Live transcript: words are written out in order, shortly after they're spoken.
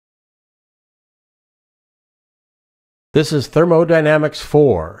This is Thermodynamics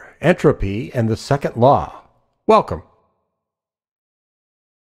 4, Entropy and the Second Law. Welcome.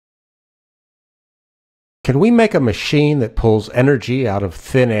 Can we make a machine that pulls energy out of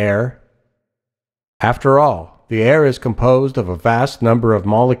thin air? After all, the air is composed of a vast number of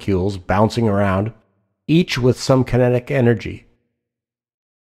molecules bouncing around, each with some kinetic energy.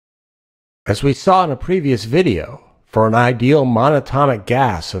 As we saw in a previous video, for an ideal monatomic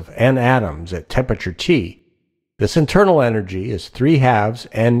gas of n atoms at temperature T, this internal energy is 3/2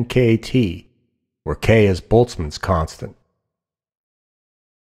 nkt, where k is Boltzmann's constant.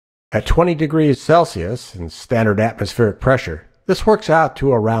 At 20 degrees Celsius and standard atmospheric pressure, this works out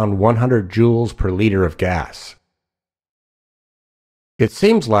to around 100 joules per liter of gas. It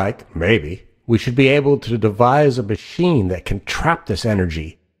seems like, maybe, we should be able to devise a machine that can trap this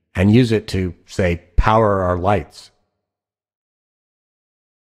energy and use it to, say, power our lights.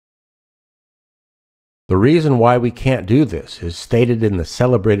 The reason why we can't do this is stated in the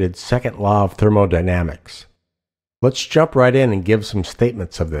celebrated Second Law of Thermodynamics. Let's jump right in and give some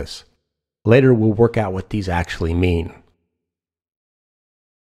statements of this. Later we'll work out what these actually mean.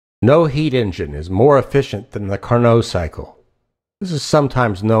 No heat engine is more efficient than the Carnot cycle. This is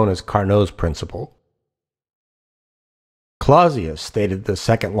sometimes known as Carnot's principle. Clausius stated the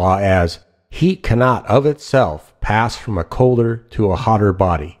second law as, heat cannot of itself pass from a colder to a hotter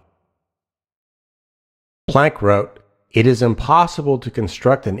body. Planck wrote, it is impossible to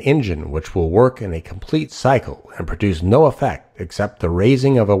construct an engine which will work in a complete cycle and produce no effect except the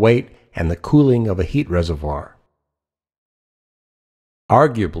raising of a weight and the cooling of a heat reservoir.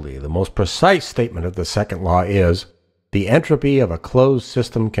 Arguably, the most precise statement of the second law is, the entropy of a closed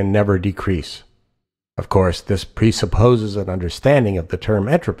system can never decrease. Of course, this presupposes an understanding of the term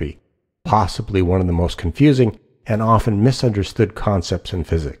entropy, possibly one of the most confusing and often misunderstood concepts in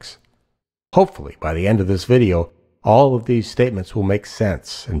physics. Hopefully, by the end of this video, all of these statements will make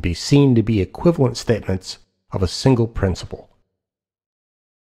sense and be seen to be equivalent statements of a single principle.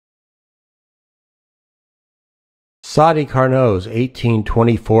 Sadi Carnot's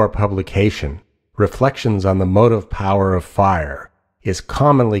 1824 publication, Reflections on the Motive Power of Fire, is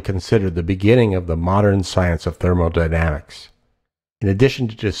commonly considered the beginning of the modern science of thermodynamics. In addition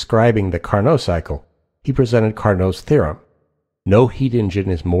to describing the Carnot cycle, he presented Carnot's theorem. No heat engine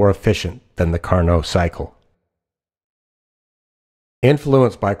is more efficient than the Carnot cycle.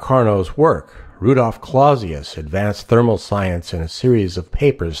 Influenced by Carnot's work, Rudolf Clausius advanced thermal science in a series of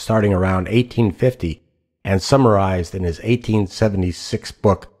papers starting around 1850 and summarized in his 1876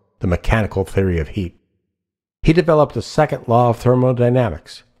 book, The Mechanical Theory of Heat. He developed the second law of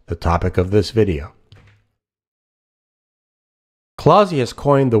thermodynamics, the topic of this video. Clausius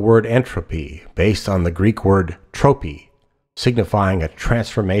coined the word entropy based on the Greek word tropy, signifying a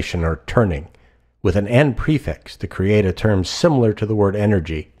transformation or turning, with an n prefix to create a term similar to the word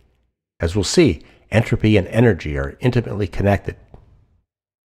energy. As we'll see, entropy and energy are intimately connected.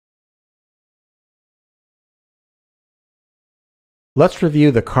 Let's review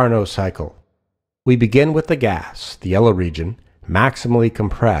the Carnot cycle. We begin with the gas, the yellow region, maximally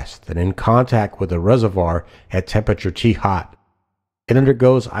compressed and in contact with a reservoir at temperature T hot. It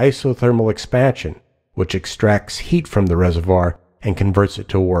undergoes isothermal expansion, which extracts heat from the reservoir and converts it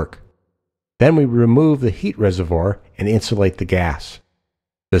to work. Then we remove the heat reservoir and insulate the gas.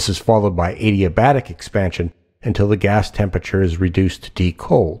 This is followed by adiabatic expansion until the gas temperature is reduced to T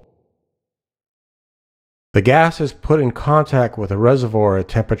cold. The gas is put in contact with a reservoir at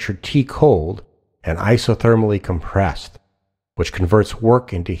temperature T cold and isothermally compressed, which converts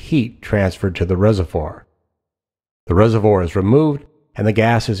work into heat transferred to the reservoir. The reservoir is removed and the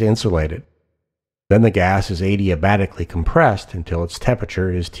gas is insulated. Then the gas is adiabatically compressed until its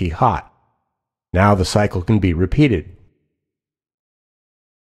temperature is T hot. Now the cycle can be repeated.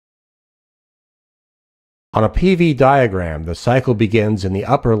 On a PV diagram, the cycle begins in the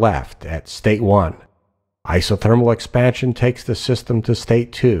upper left at state 1. Isothermal expansion takes the system to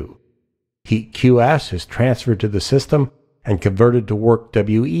state 2. Heat Qs is transferred to the system and converted to work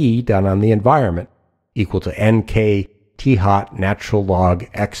We done on the environment, equal to Nk T hot natural log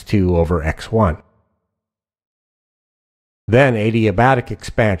x2 over x1. Then adiabatic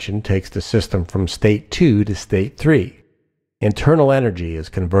expansion takes the system from state 2 to state 3. Internal energy is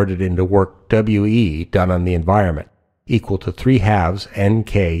converted into work We done on the environment, equal to 3/2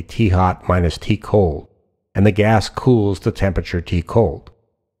 Nk T hot minus T cold, and the gas cools to temperature T cold.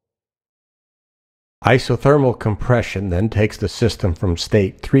 Isothermal compression then takes the system from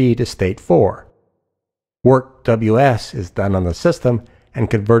state 3 to state 4. Work Ws is done on the system and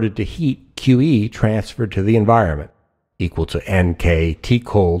converted to heat Qe transferred to the environment, equal to Nk T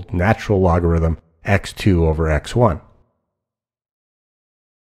cold natural logarithm x2 over x1.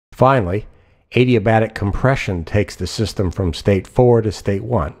 Finally, adiabatic compression takes the system from state 4 to state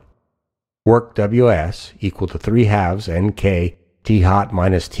 1. Work Ws equal to 3/2 Nk T hot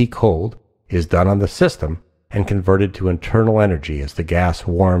minus T cold is done on the system and converted to internal energy as the gas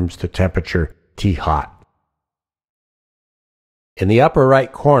warms to temperature T hot. In the upper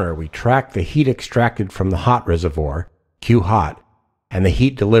right corner, we track the heat extracted from the hot reservoir, Q hot, and the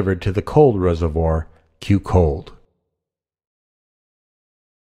heat delivered to the cold reservoir, Q cold.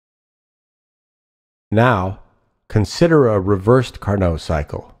 Now, consider a reversed Carnot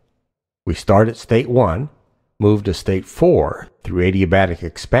cycle. We start at state 1, move to state 4 through adiabatic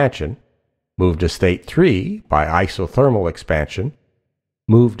expansion, move to state 3 by isothermal expansion,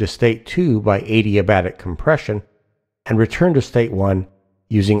 move to state 2 by adiabatic compression, and return to state 1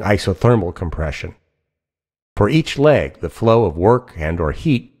 using isothermal compression. For each leg, the flow of work and/or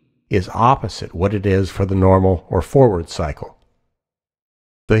heat is opposite what it is for the normal or forward cycle.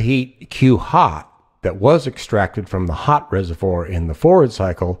 The heat Q hot that was extracted from the hot reservoir in the forward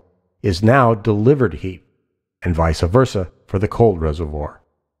cycle is now delivered heat, and vice versa for the cold reservoir.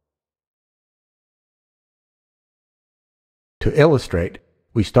 To illustrate,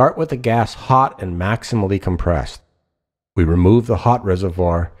 we start with the gas hot and maximally compressed. We remove the hot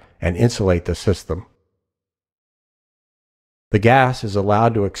reservoir and insulate the system. The gas is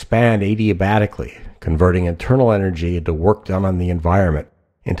allowed to expand adiabatically, converting internal energy into work done on the environment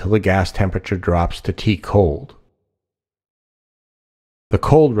until the gas temperature drops to T cold. The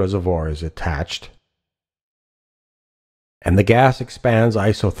cold reservoir is attached, and the gas expands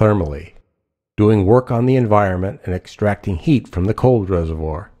isothermally, doing work on the environment and extracting heat from the cold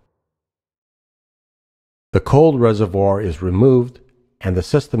reservoir. The cold reservoir is removed and the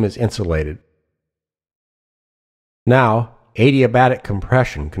system is insulated. Now, adiabatic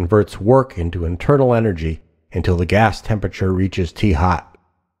compression converts work into internal energy until the gas temperature reaches T hot.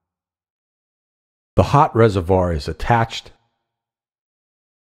 The hot reservoir is attached,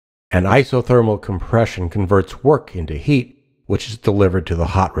 and isothermal compression converts work into heat, which is delivered to the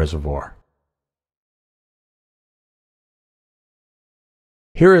hot reservoir.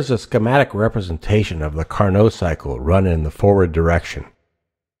 Here is a schematic representation of the Carnot cycle run in the forward direction.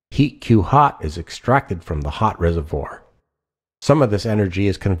 Heat Q hot is extracted from the hot reservoir. Some of this energy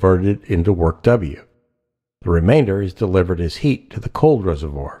is converted into work W. The remainder is delivered as heat to the cold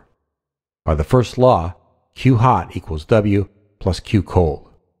reservoir. By the first law, Q hot equals W plus Q cold.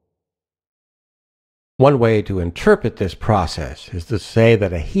 One way to interpret this process is to say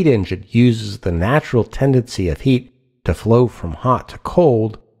that a heat engine uses the natural tendency of heat to flow from hot to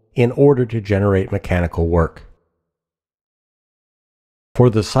cold in order to generate mechanical work. For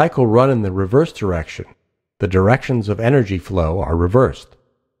the cycle run in the reverse direction, the directions of energy flow are reversed.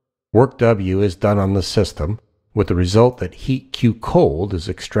 Work W is done on the system, with the result that heat Q cold is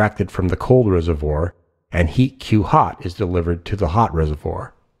extracted from the cold reservoir and heat Q hot is delivered to the hot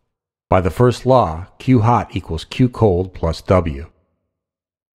reservoir. By the first law, Q hot equals Q cold plus W.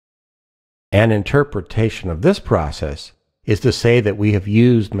 An interpretation of this process is to say that we have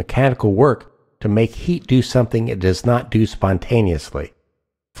used mechanical work to make heat do something it does not do spontaneously,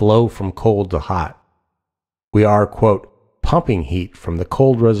 flow from cold to hot. We are, quote, pumping heat from the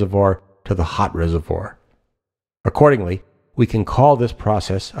cold reservoir to the hot reservoir. Accordingly, we can call this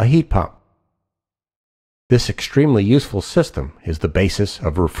process a heat pump. This extremely useful system is the basis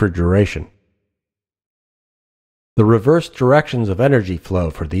of refrigeration. The reverse directions of energy flow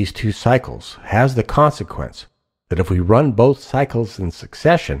for these two cycles has the consequence that if we run both cycles in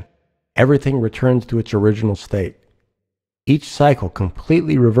succession, everything returns to its original state. Each cycle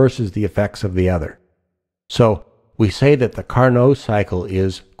completely reverses the effects of the other. So, we say that the Carnot cycle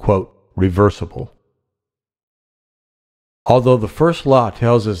is, quote, reversible. Although the first law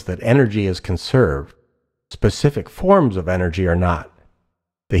tells us that energy is conserved, specific forms of energy are not.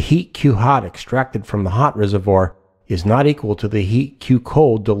 The heat Q hot extracted from the hot reservoir is not equal to the heat Q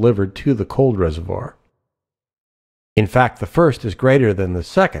cold delivered to the cold reservoir. In fact, the first is greater than the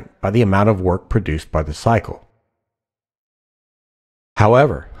second by the amount of work produced by the cycle.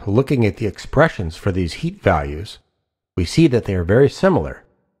 However, looking at the expressions for these heat values, we see that they are very similar,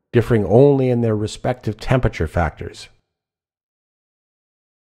 differing only in their respective temperature factors.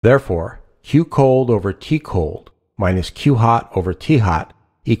 Therefore, Q cold over T cold minus Q hot over T hot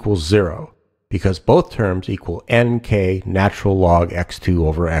equals 0, because both terms equal Nk natural log x2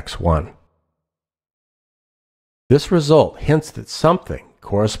 over x1. This result hints that something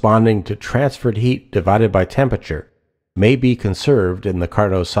corresponding to transferred heat divided by temperature may be conserved in the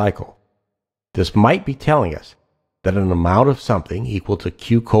Carnot cycle. This might be telling us that an amount of something equal to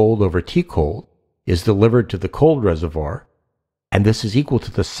Q cold over T cold is delivered to the cold reservoir, and this is equal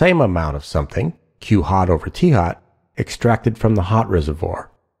to the same amount of something, Q hot over T hot, extracted from the hot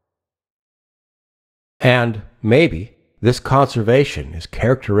reservoir. And maybe this conservation is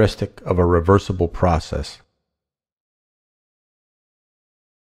characteristic of a reversible process.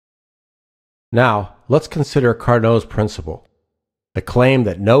 Now, let's consider Carnot's principle, the claim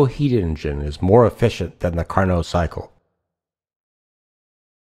that no heat engine is more efficient than the Carnot cycle.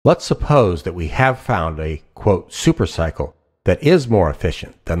 Let's suppose that we have found a, quote, supercycle that is more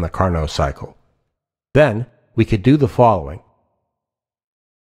efficient than the Carnot cycle. Then we could do the following.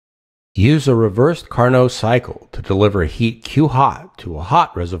 Use a reversed Carnot cycle to deliver heat Q hot to a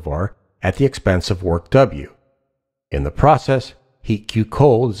hot reservoir at the expense of work W. In the process, heat Q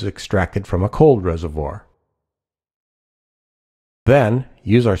cold is extracted from a cold reservoir. Then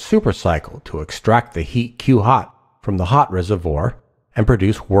use our supercycle to extract the heat Q hot from the hot reservoir and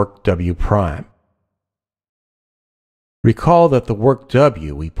produce work W prime. Recall that the work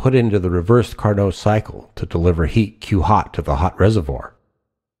W we put into the reversed Carnot cycle to deliver heat Q hot to the hot reservoir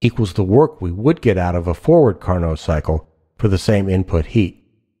equals the work we would get out of a forward Carnot cycle for the same input heat.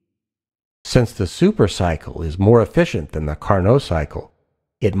 Since the supercycle is more efficient than the Carnot cycle,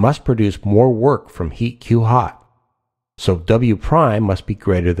 it must produce more work from heat Q hot, so W prime must be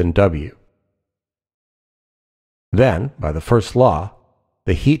greater than W. Then, by the first law,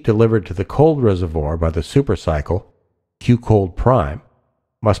 the heat delivered to the cold reservoir by the supercycle, Q cold prime,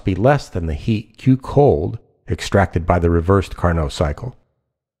 must be less than the heat Q cold extracted by the reversed Carnot cycle.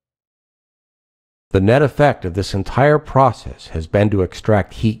 The net effect of this entire process has been to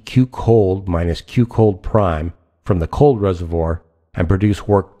extract heat Q cold minus Q cold prime from the cold reservoir and produce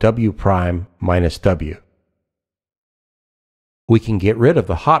work W prime minus W. We can get rid of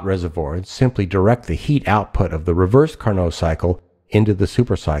the hot reservoir and simply direct the heat output of the reversed Carnot cycle into the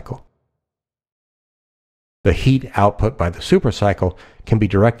supercycle. The heat output by the supercycle can be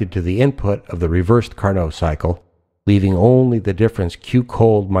directed to the input of the reversed Carnot cycle, leaving only the difference Q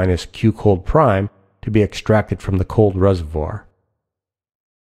cold minus Q cold prime to be extracted from the cold reservoir.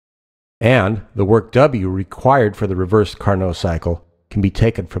 And the work W required for the reversed Carnot cycle can be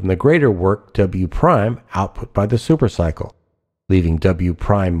taken from the greater work W prime output by the supercycle, leaving W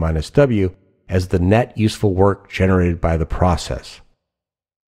prime minus W as the net useful work generated by the process.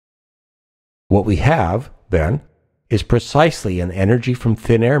 What we have, then, is precisely an energy from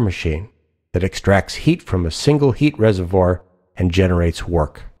thin air machine that extracts heat from a single heat reservoir and generates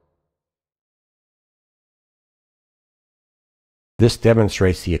work. This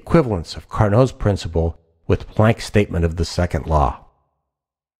demonstrates the equivalence of Carnot's principle with Planck's statement of the second law.